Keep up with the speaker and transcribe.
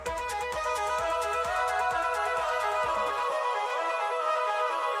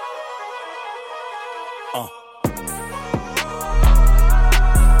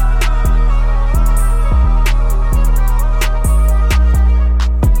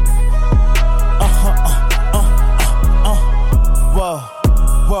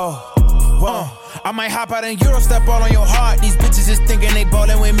out in Euro, step all on your heart. These bitches is thinking they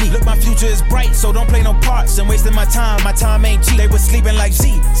ballin' with me. Look, my future is bright, so don't play no parts. I'm wasting my time ain't cheap. They was sleeping like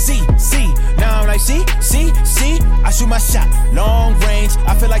C. Now I'm like C. I shoot my shot, long range.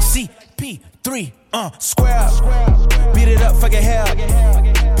 I feel like CP3, square up. Beat it up, fuck it hell.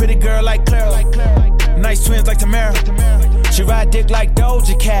 Pretty girl like Claire. Nice twins like Tamara. She ride dick like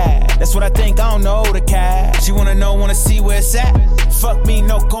Doja Cat. That's what I think, I don't know the cat. She wanna see where it's at. Fuck me,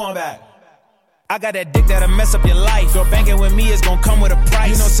 no going back. I got that dick that'll mess up your life. Girl, banking with me is gon' come with a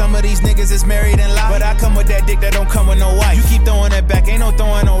price. You know some of these niggas is married and live, but I come with that dick that don't come with no wife. You keep throwing it back, ain't no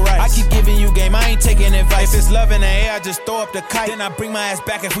throwing no rice. I keep giving you game, I ain't taking advice. If it's love in the air, I just throw up the kite. Then I bring my ass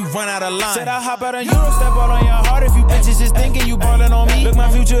back if we run out of line. Said I hop out on you, don't step out on your heart. If you bitches just thinking you ballin' on me. Look,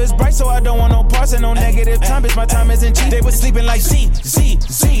 my future is bright, so I don't want no parts and no negative time. Bitch, my time isn't cheap. They was sleeping like Z.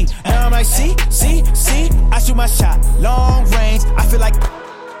 Now I'm like C. I shoot my shot, long range. I feel like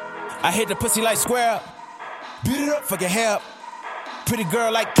I hit the pussy like square up. Beat it up, fuck your hair up. Pretty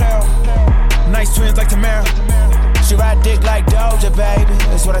girl like Claire. Nice twins like Tamara. She ride dick like Doja, baby.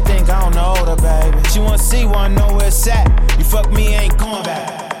 That's what I think, I don't know the baby. She wanna see, wanna know where it's at. You fuck me, ain't going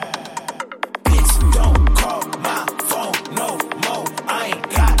back. Bitch, don't call my phone no more. I ain't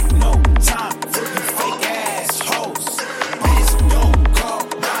got no time for you fake ass hoes. Bitch, don't call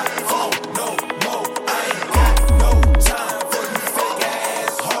my phone no more. I ain't got no time for you fake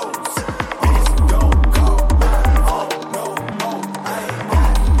ass hoes. Bitch, don't call my phone no more. I ain't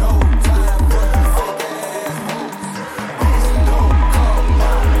got no time for you fake ass hoes. Bitch, don't call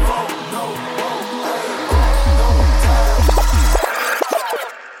my phone no more. I ain't got no time.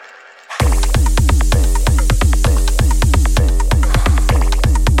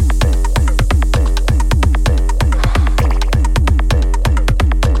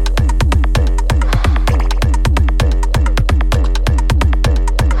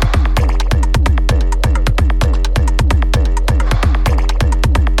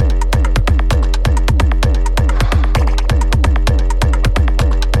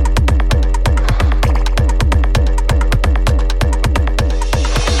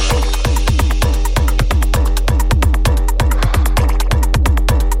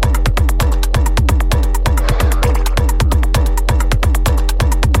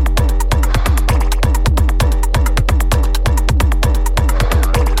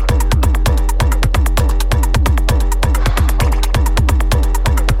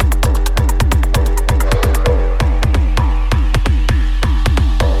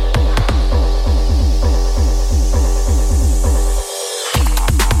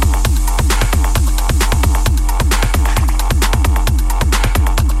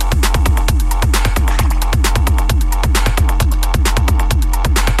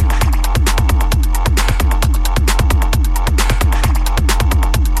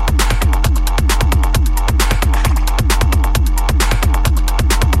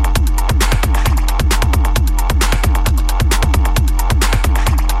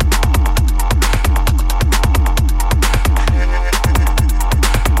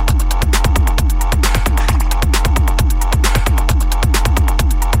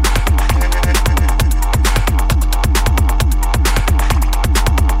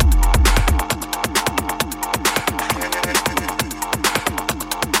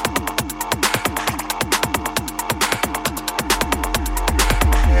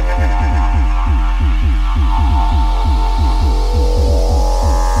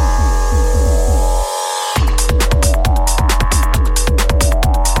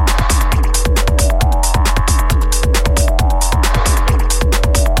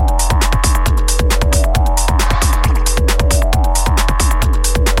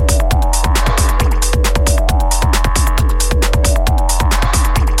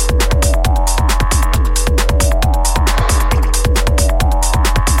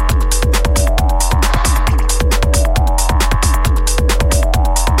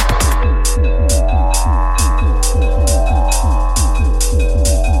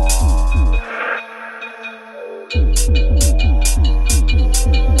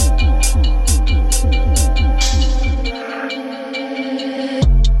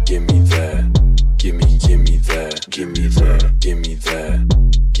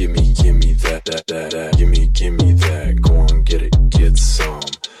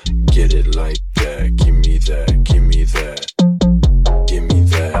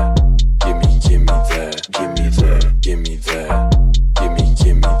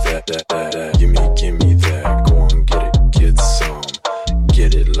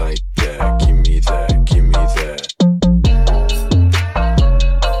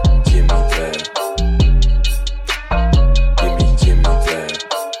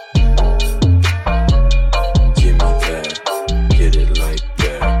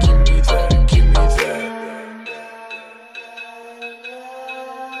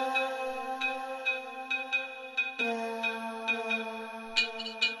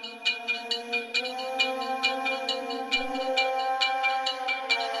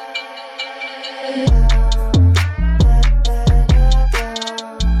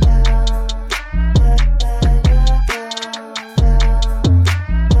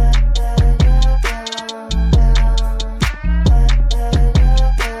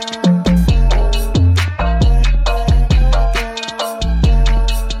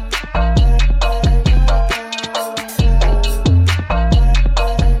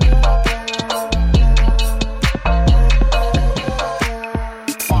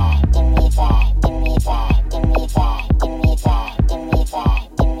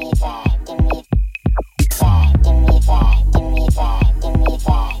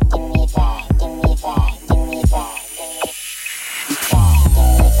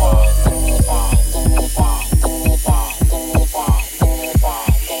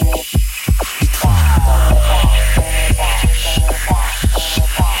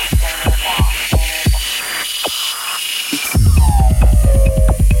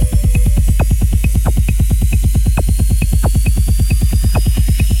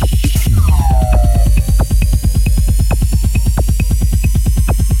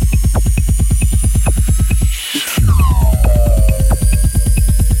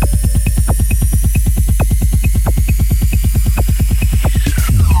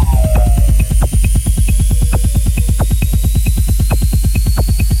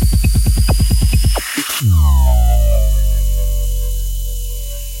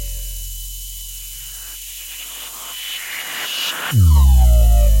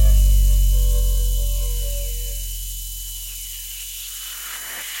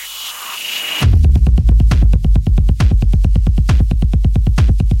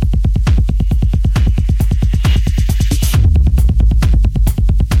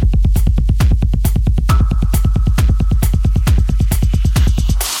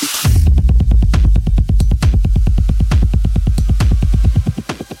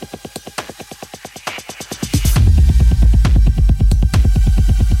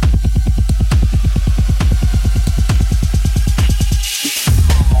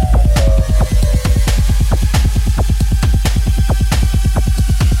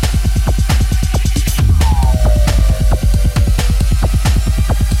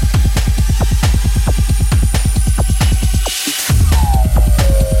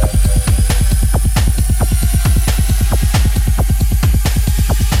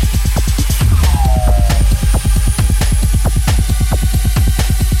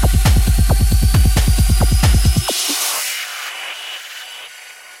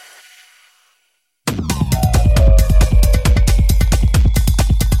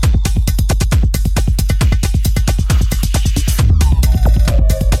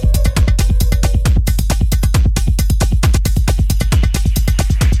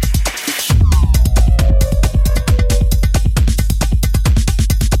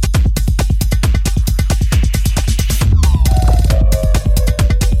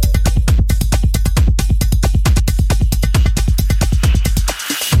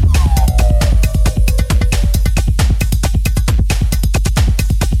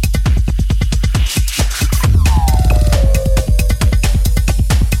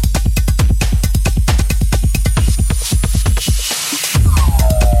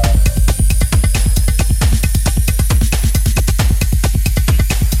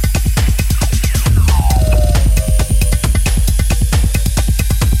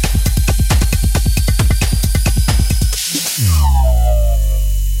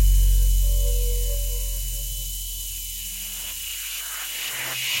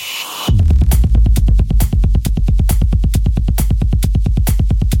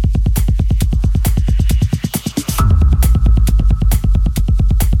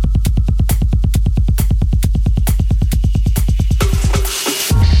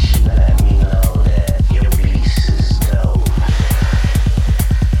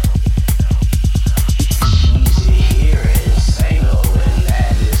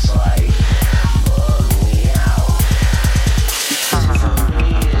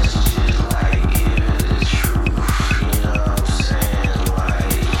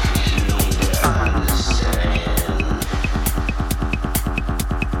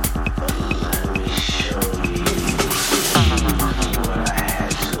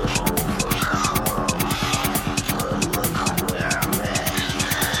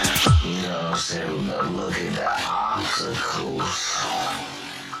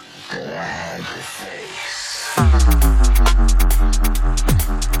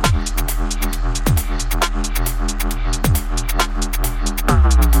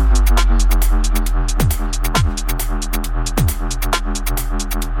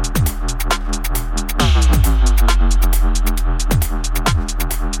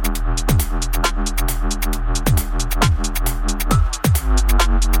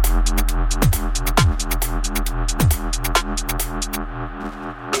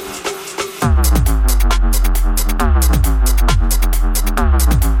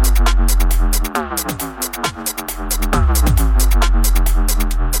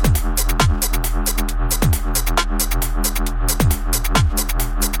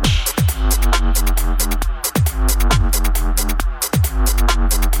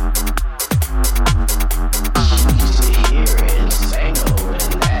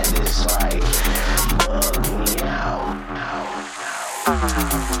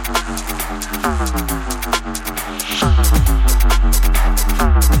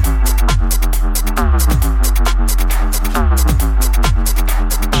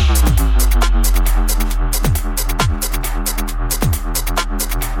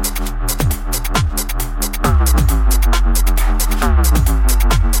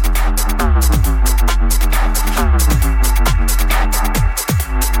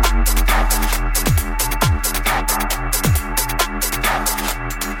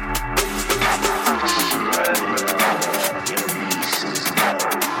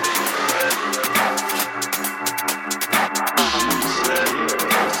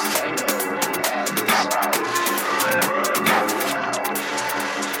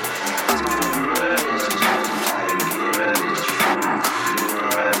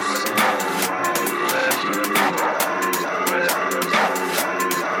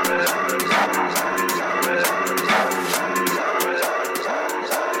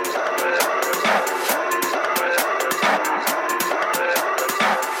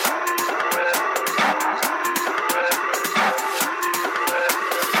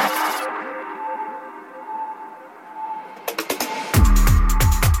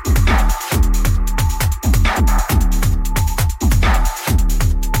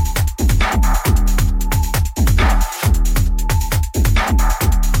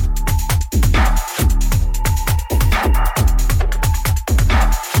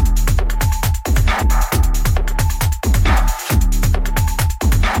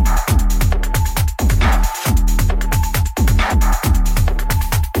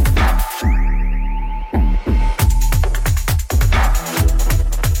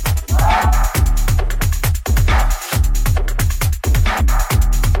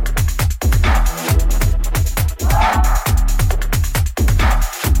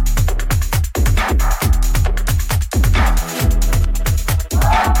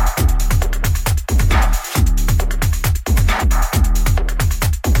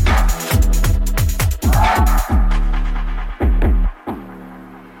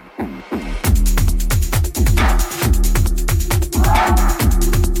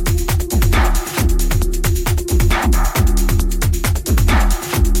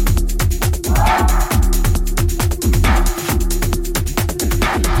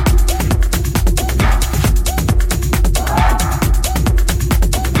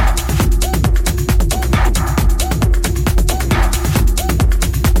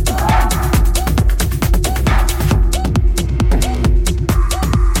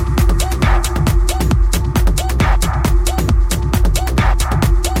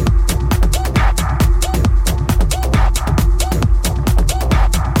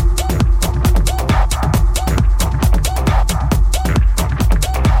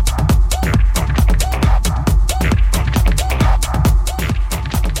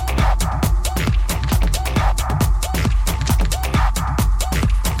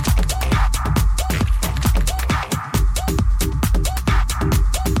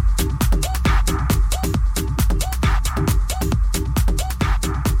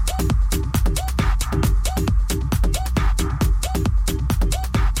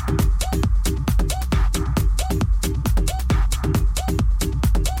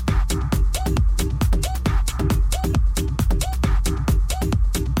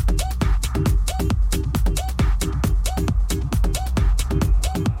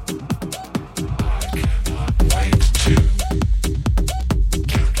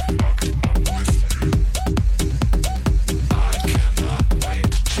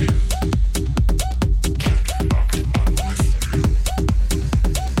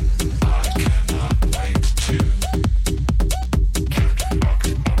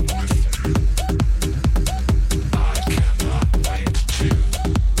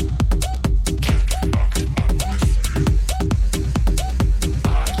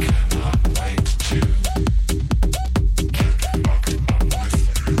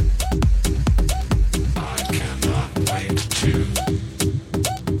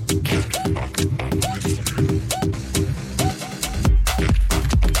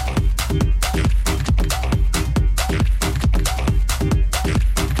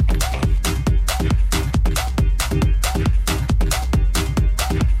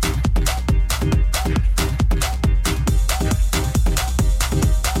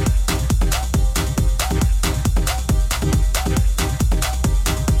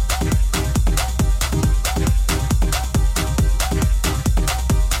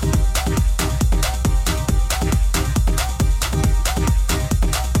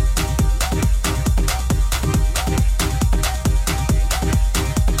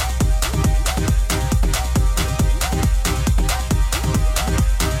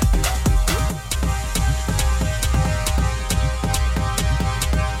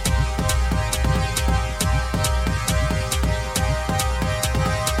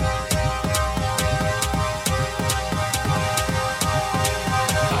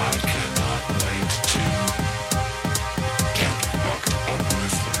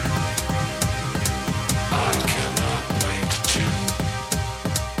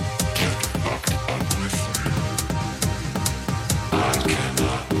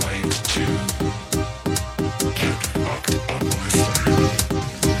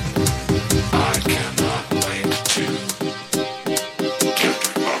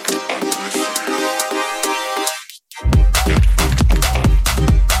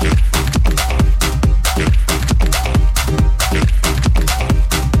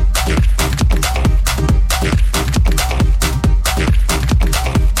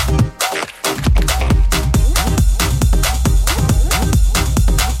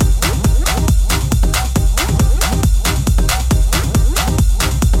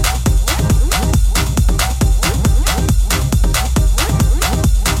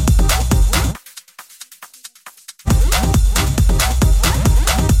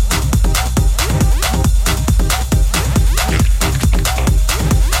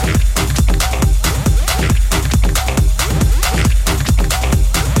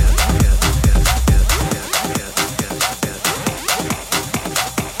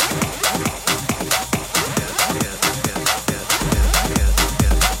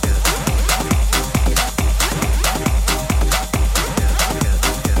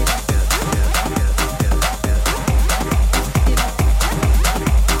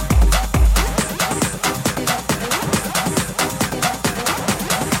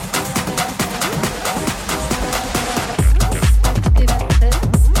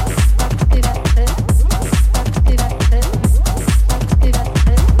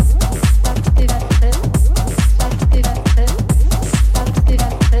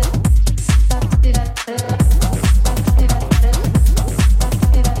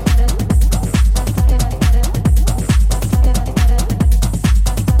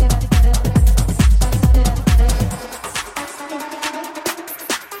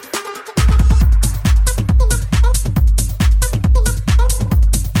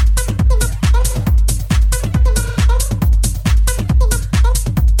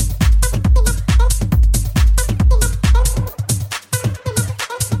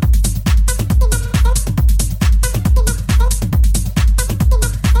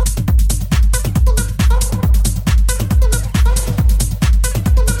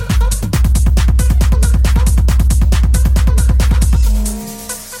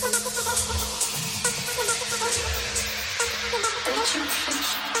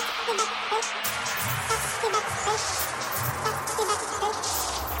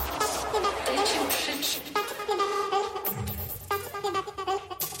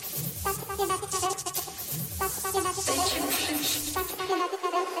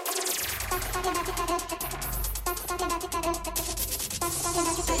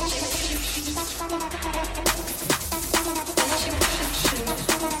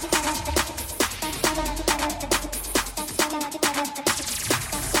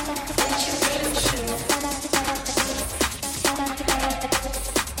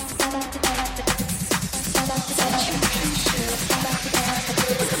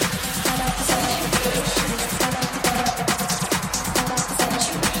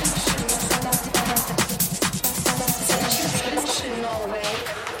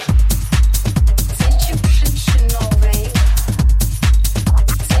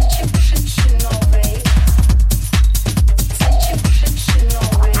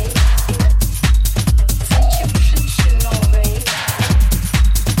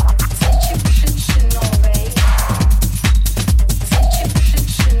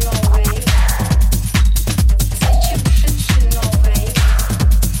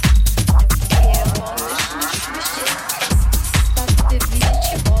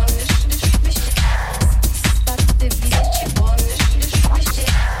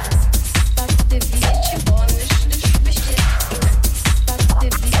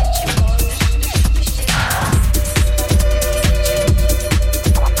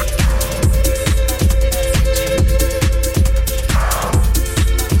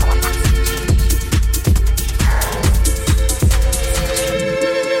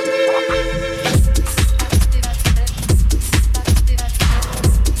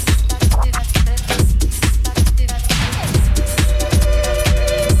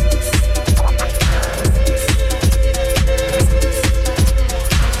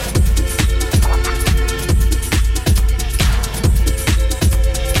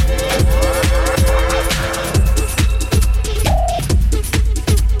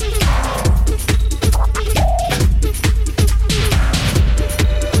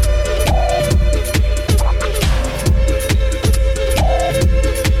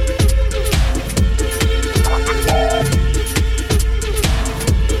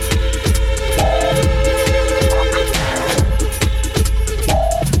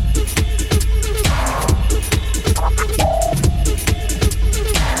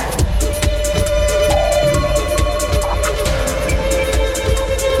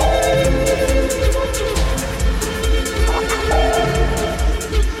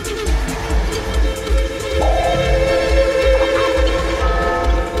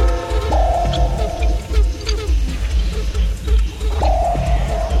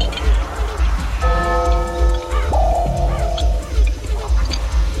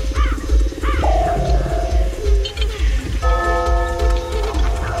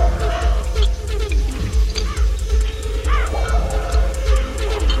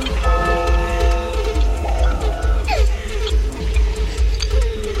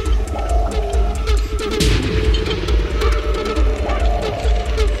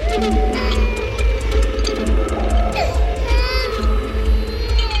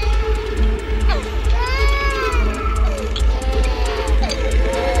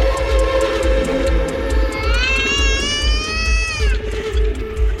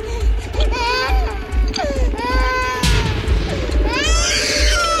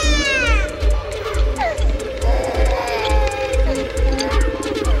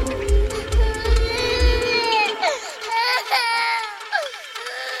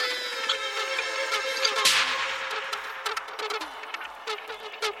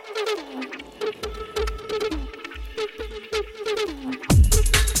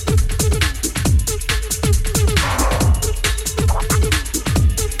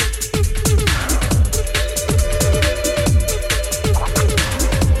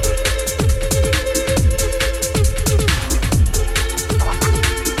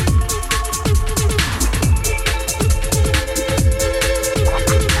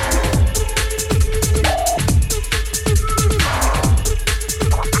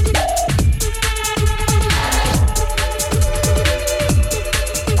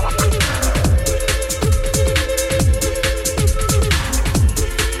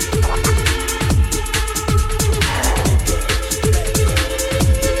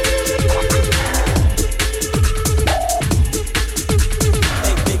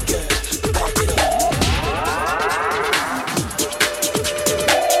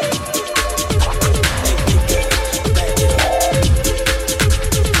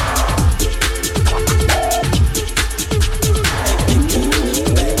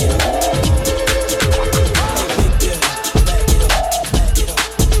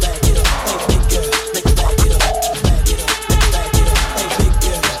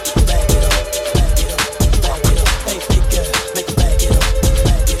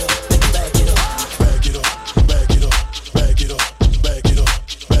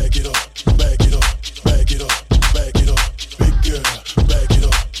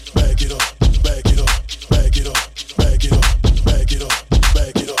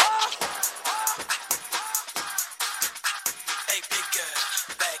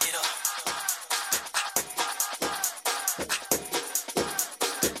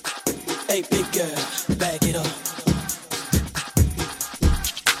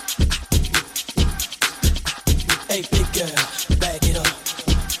 girl, back it up.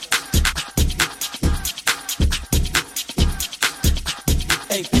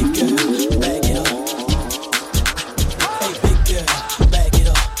 Hey, big girl, back it up. Hey, big girl, back it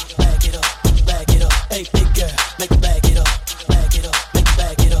up, back it up, back it up. Hey, big girl, make it back it up, back it up, make it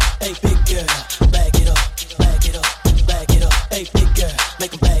back it up. Hey, big girl, back it up, back it up, back it up. Hey, big girl,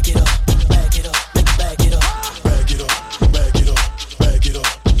 make 'em back it up, back it up, make it back it up. Back it up, back it up, back it up,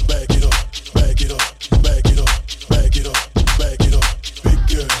 back it up, back it up, back it up, back it up, back it up. Big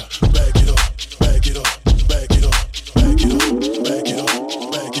girl, back it up, back it up, back it up, back it up, back it up,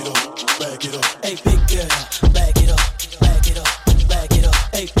 back it up, back it up. Hey, big girl, back it up, back it up, back it up.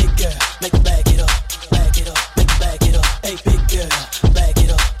 Hey, big girl, make it back it up, back it up, make it back it up. Hey, big girl, back it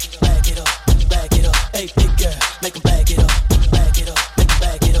up, back it up, back it up. Hey, big girl, make 'em back it up, back it up, make it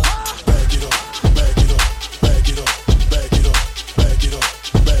back it up. Back it up, back it up, back it up, back it up, back it up,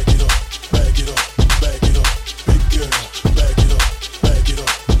 back it up, back it up, back it up. Big girl, back it up, back it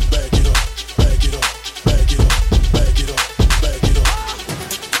up, back it up, back it up, back it up, back it up, back it up.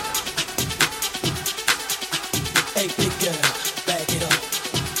 Hey, big girl, back it up.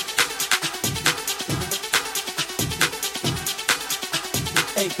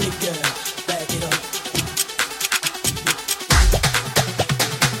 Hey, big girl, back it up.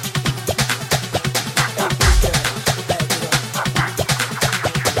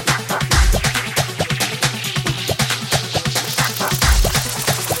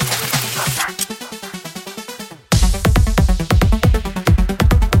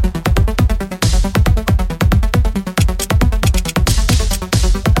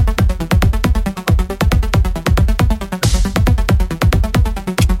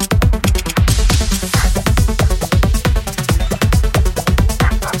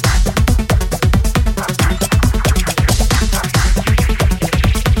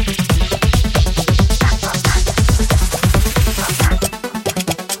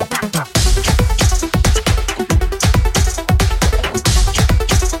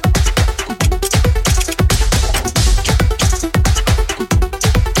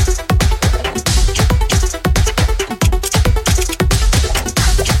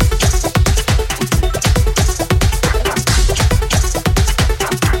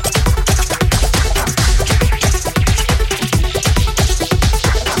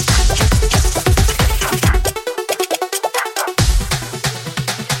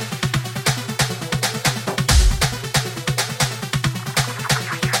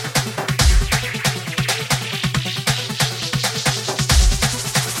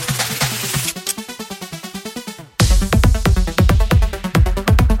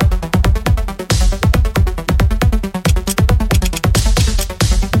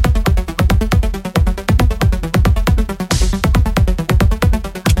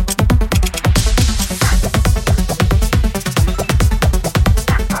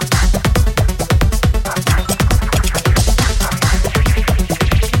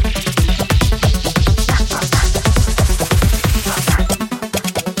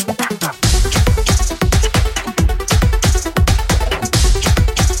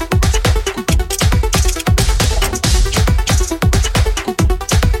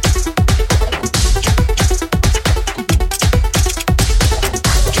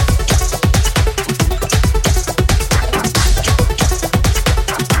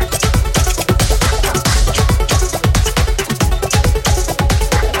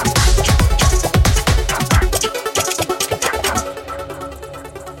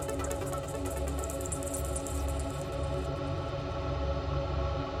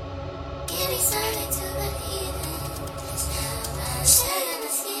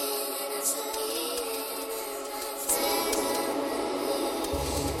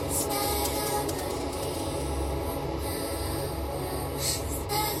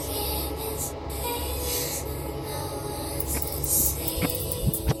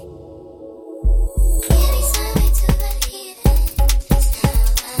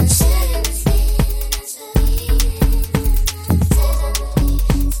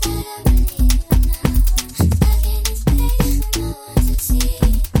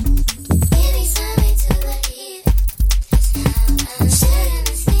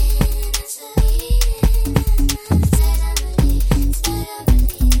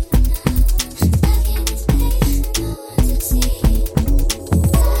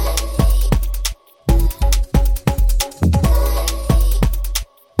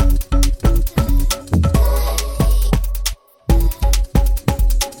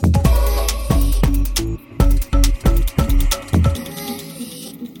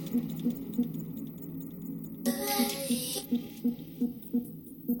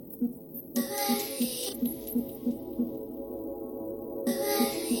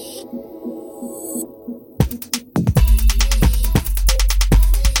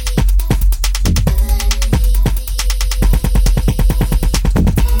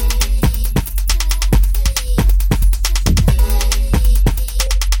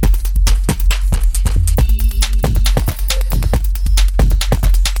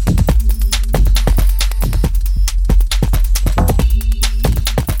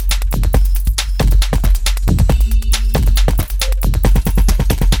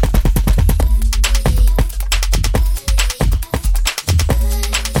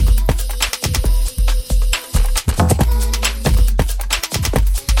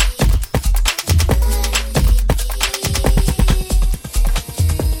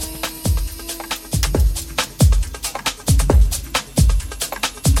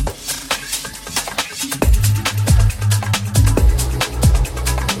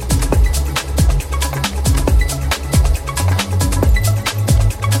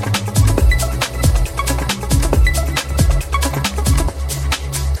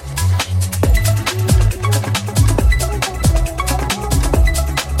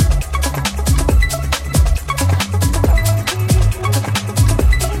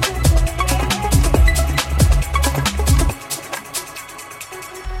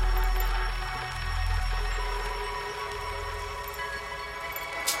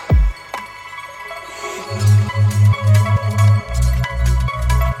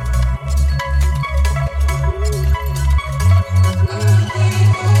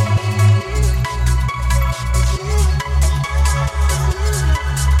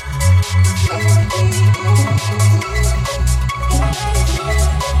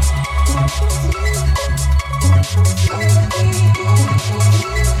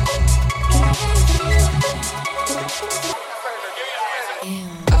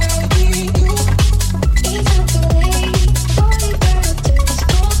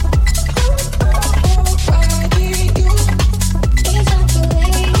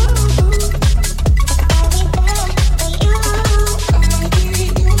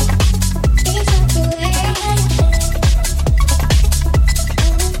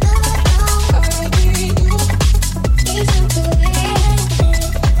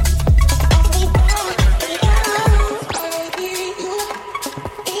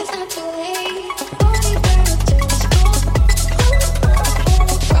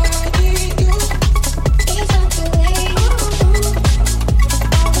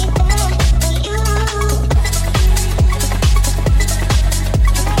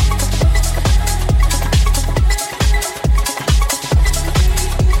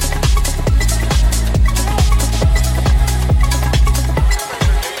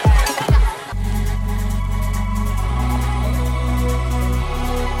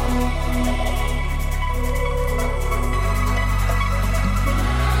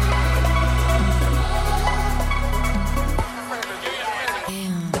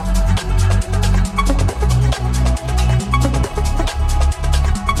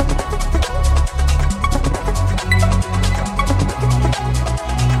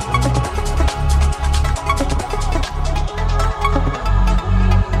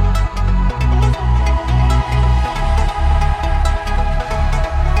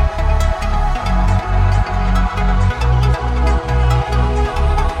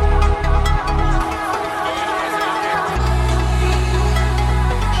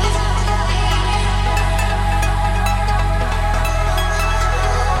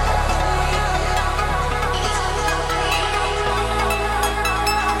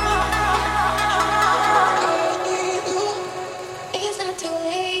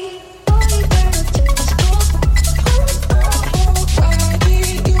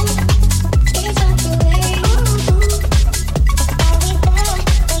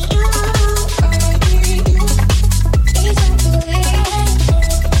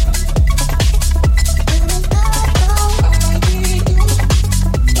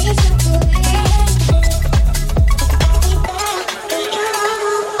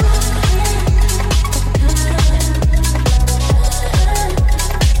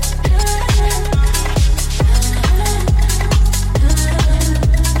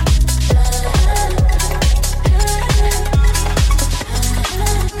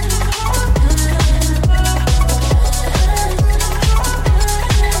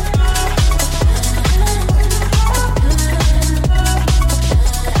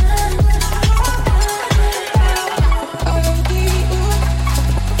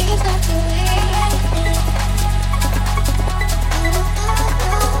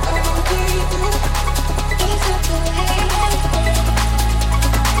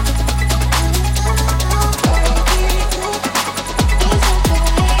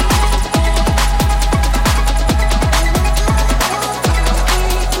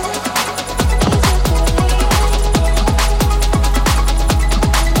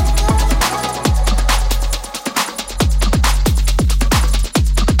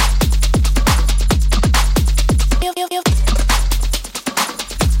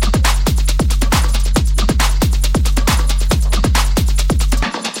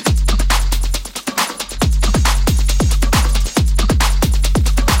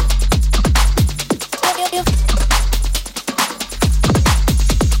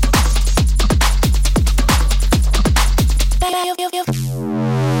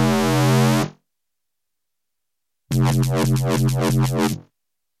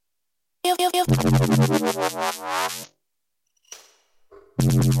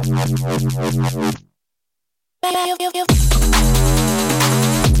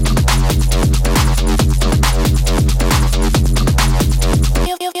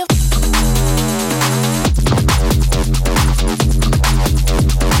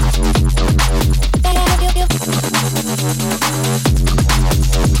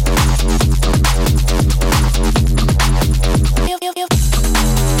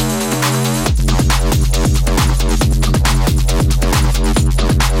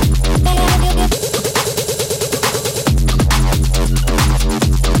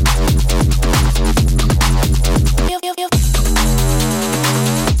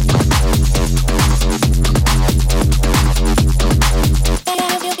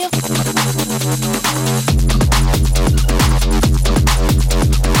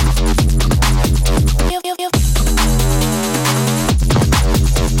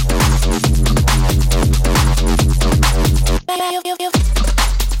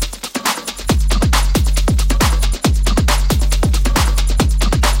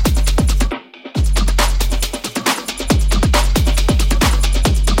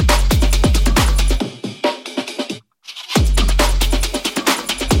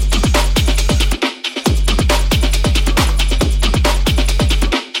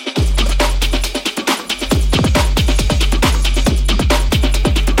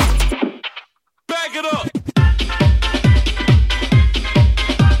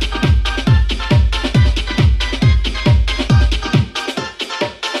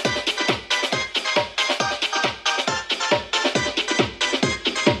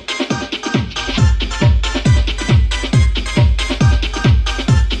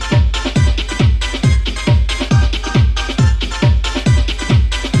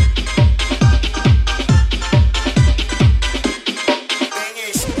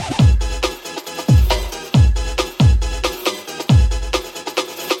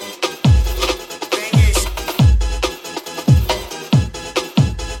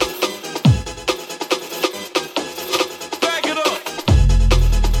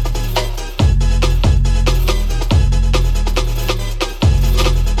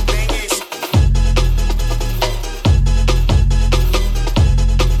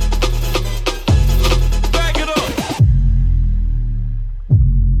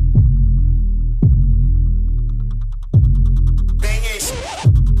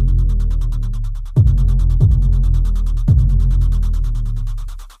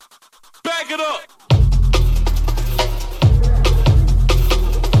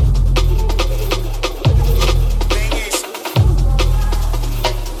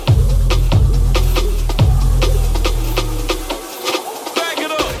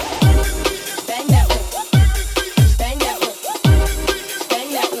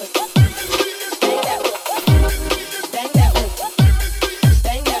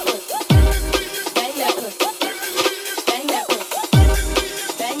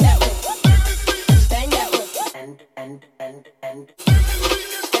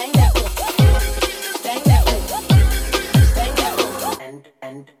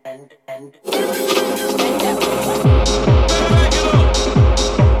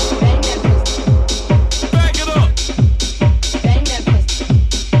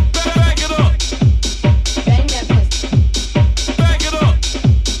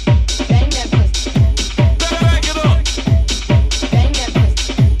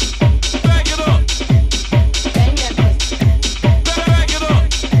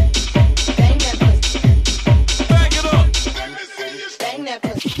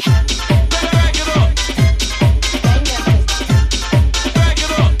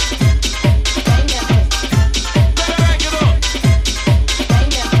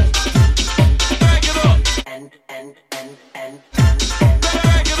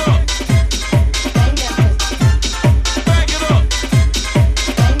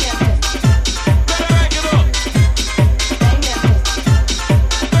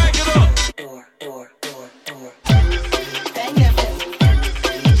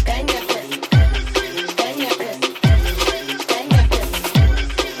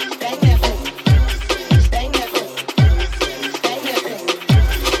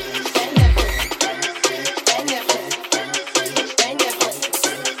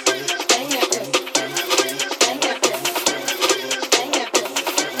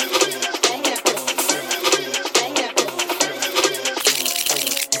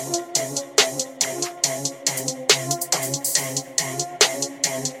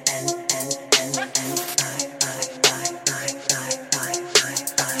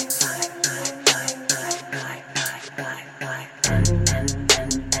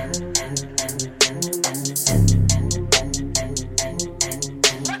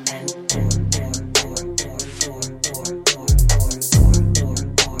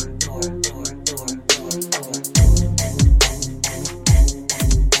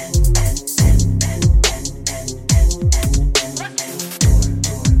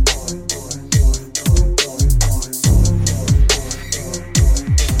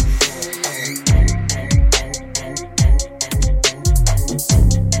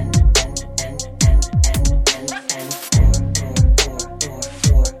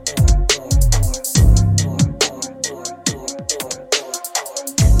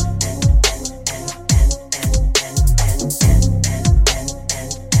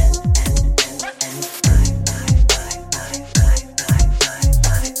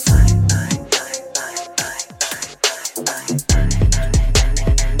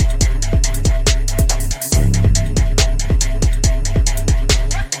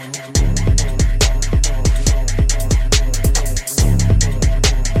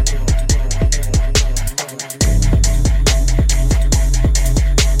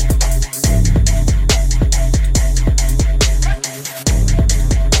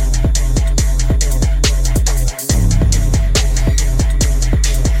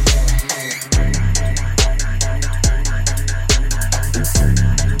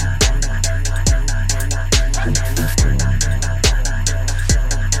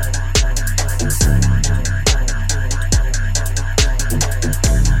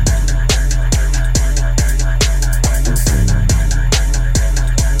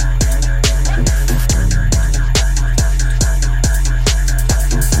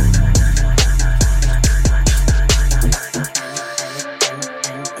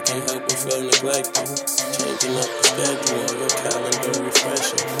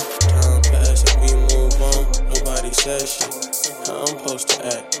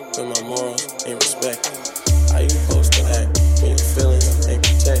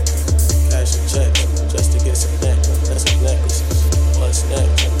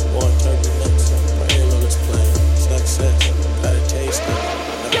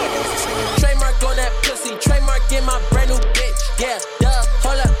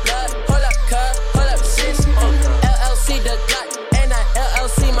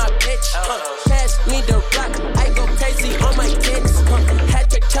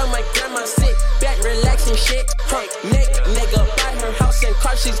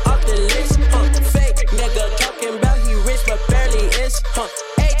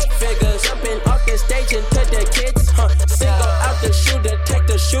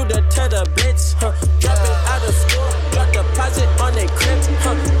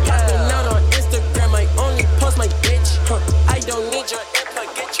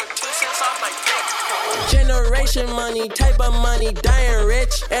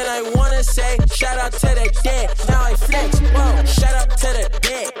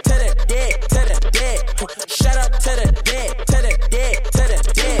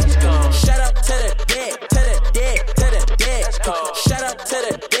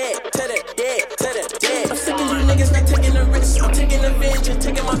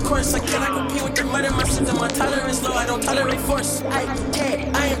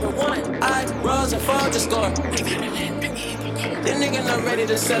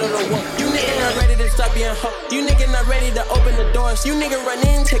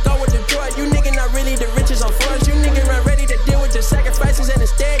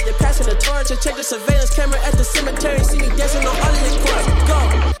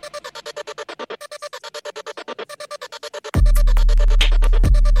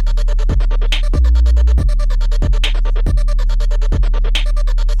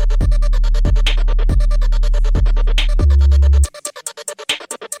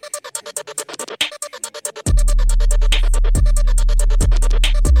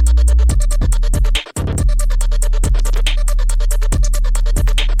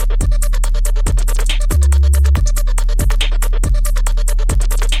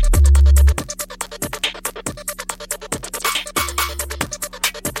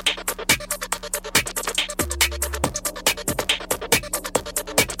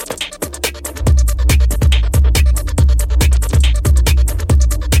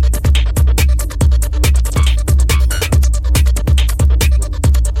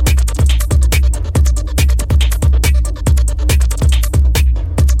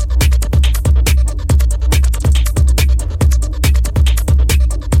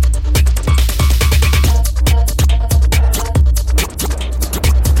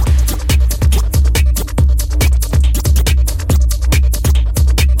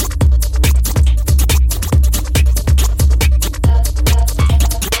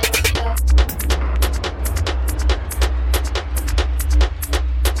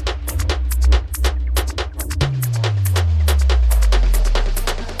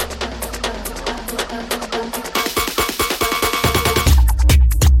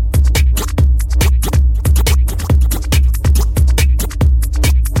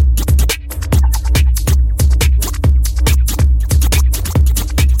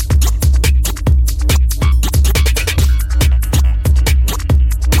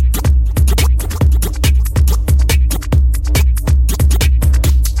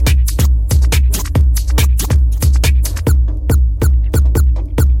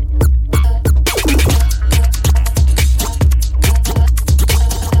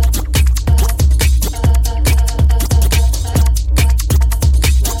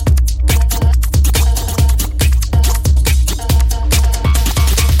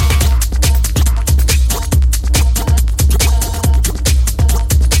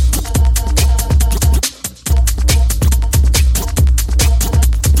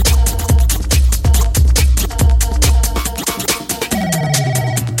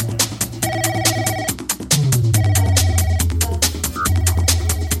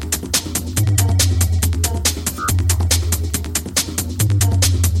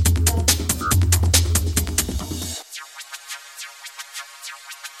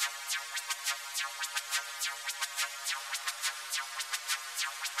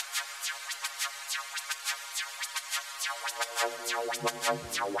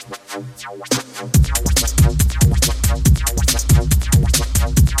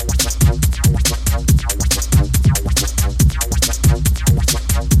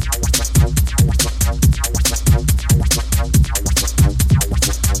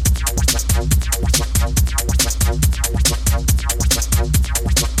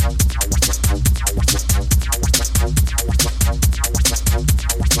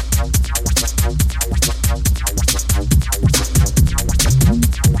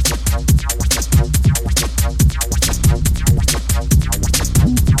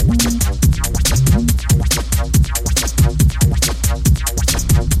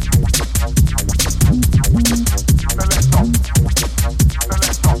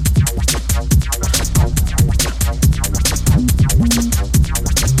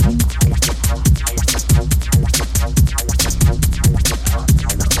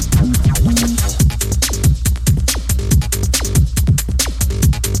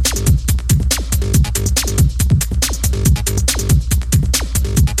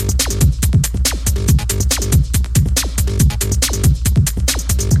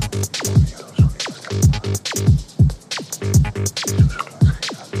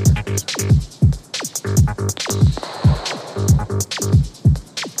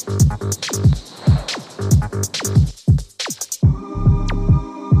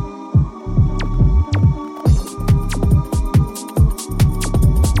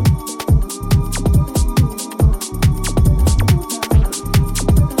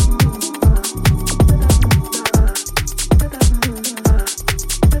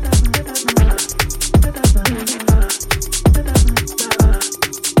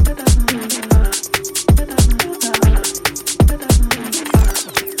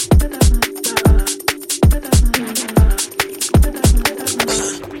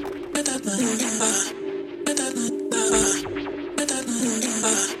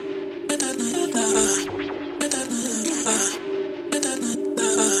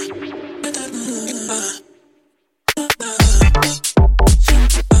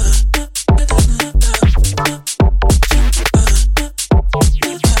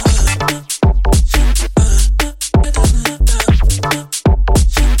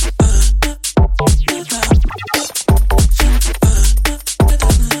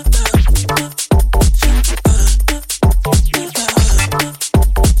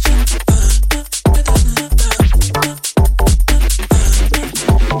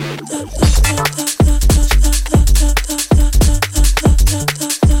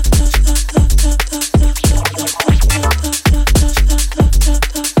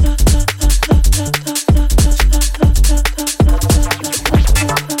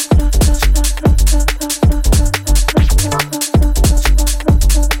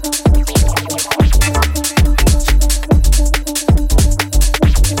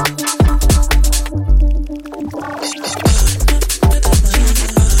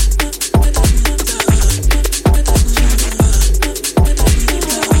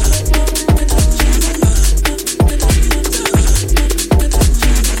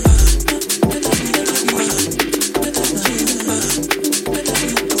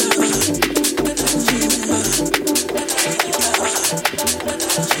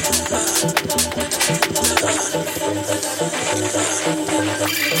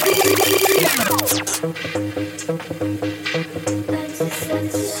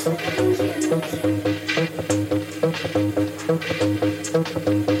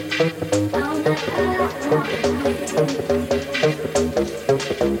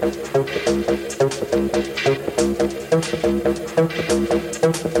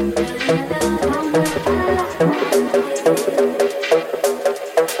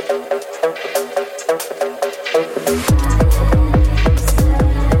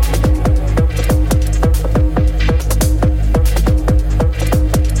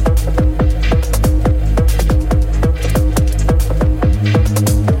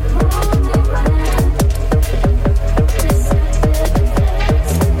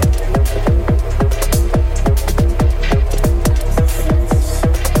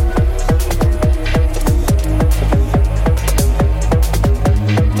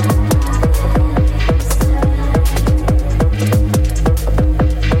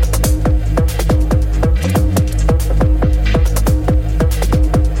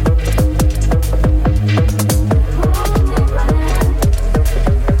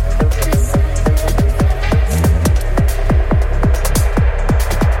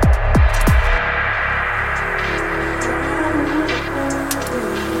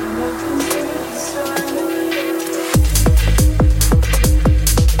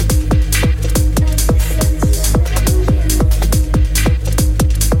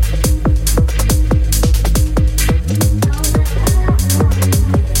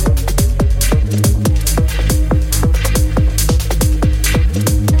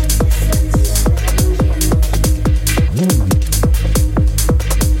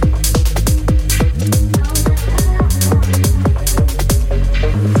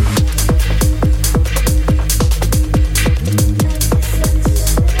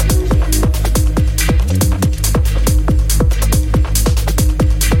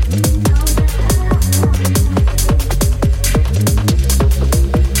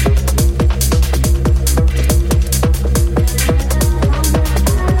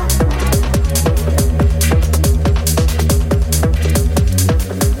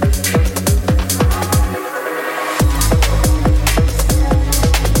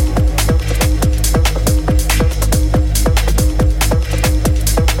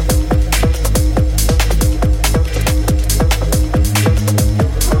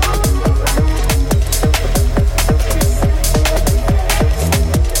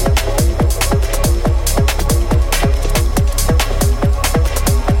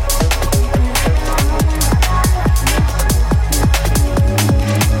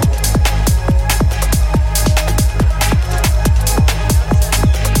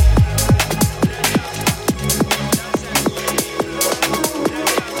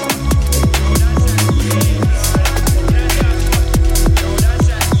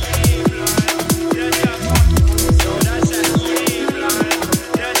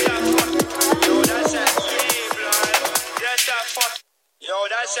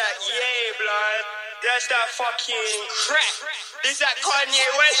 That's that fucking crack. This that Kanye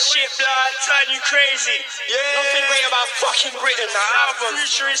West shit, blood, turn you crazy. Yeah. Nothing great about fucking Britain. The album,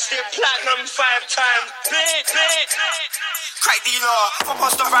 futuristic, platinum 5-time. Crack dealer, pop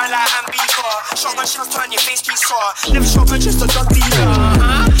us the ride like Ambika. Shotgun shells turn your face keep sore. Never shotgun, just a drug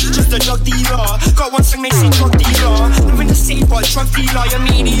dealer. Just a drug dealer. Got one song they say drug dealer. Nothing to say but drug dealer. You're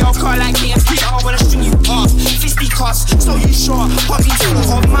mediocre like KMPR when I string you up. 50 cuts, so you short. Popping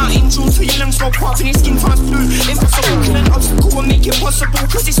full of mountain jewels till your lungs go pop and your skin turns blue. Impossible, kill an obstacle and make it possible,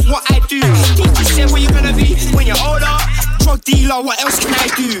 cause it's what I do. Think you said where you're gonna be when you're older. Drug dealer, what else can I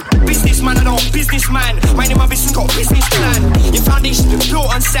do? Businessman, I don't businessman. Minding my business, got business plan. Your foundation's been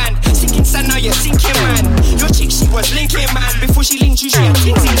built on sand. Sinking sand, now you're sinking, man. Your chick, she was linking, man. Before she linked you, she had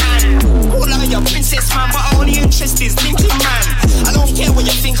things in hand. All out your princess, man, but our only interest is linking, man. I don't care what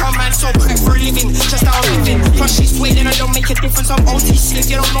you think, I'm man, so crack for a living. Just how I'm living. Plus she's waiting, I don't make a difference. I'm OT sick,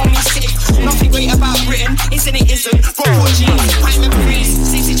 you don't know me sick. Nothing great about Britain, isn't it? Isn't. Got 4 G's, high memories.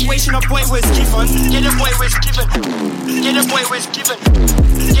 Same situation a boy was given. Yeah, the boy was given. Yeah, the boy was given.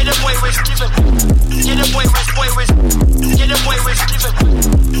 Yeah, the boy was given. Yeah, the boy was Yeah, the boy was given.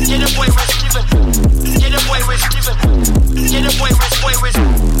 Yeah, the boy was given. Yeah, the boy was given. Yeah, the boy was.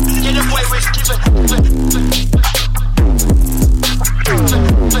 Yeah, the boy was given.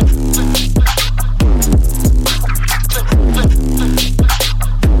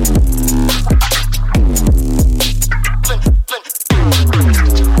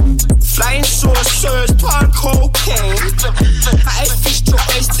 Flying saucers, punk cocaine. I fished your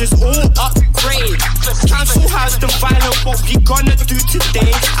oysters, all upgrade. Council has the violent, what we gonna do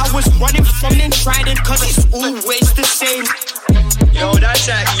today? I was running from them trident, cause it's always the same. Yo, that's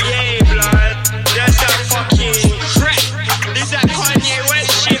that yay, blood. That's that fucking crack. This that Kanye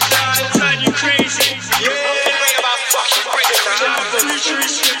West shit, blood. Turn you crazy. Yeah. Nothing great about fucking Britain. The album,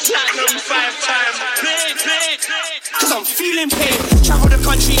 futuristic, platinum 5-time. Cause I'm feeling pain. Travel the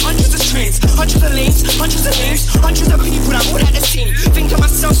country, hundreds of trains, hundreds of lanes, hundreds of names, hundreds of people that all at the same. Think to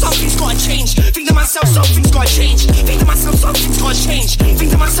myself, something's gotta change. Think to myself, something's gotta change. Think to myself, something's gotta change.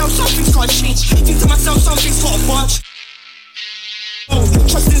 Think to myself, something's gotta change. Think to myself, something's gotta budge.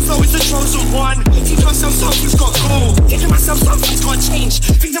 Trust in soul is the chosen one. Think to myself, something's gotta go. Think to myself, something's gotta change.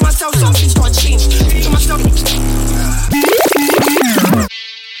 Think to myself, something's gotta change. Think to myself.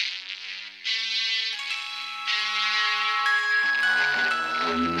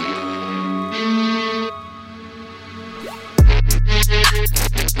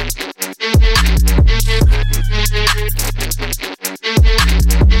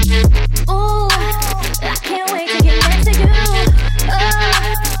 Ooh, I can't wait to get back to you.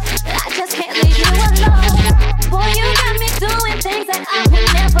 I just can't leave you alone. Boy, you got me doing things that I would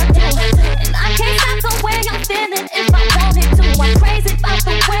never do. And I can't stop the way I'm feeling if I wanted to. I'm crazy about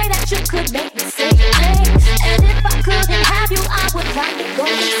the way that you could make me say your name. And if I couldn't have you, I would probably go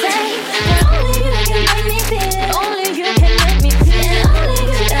insane.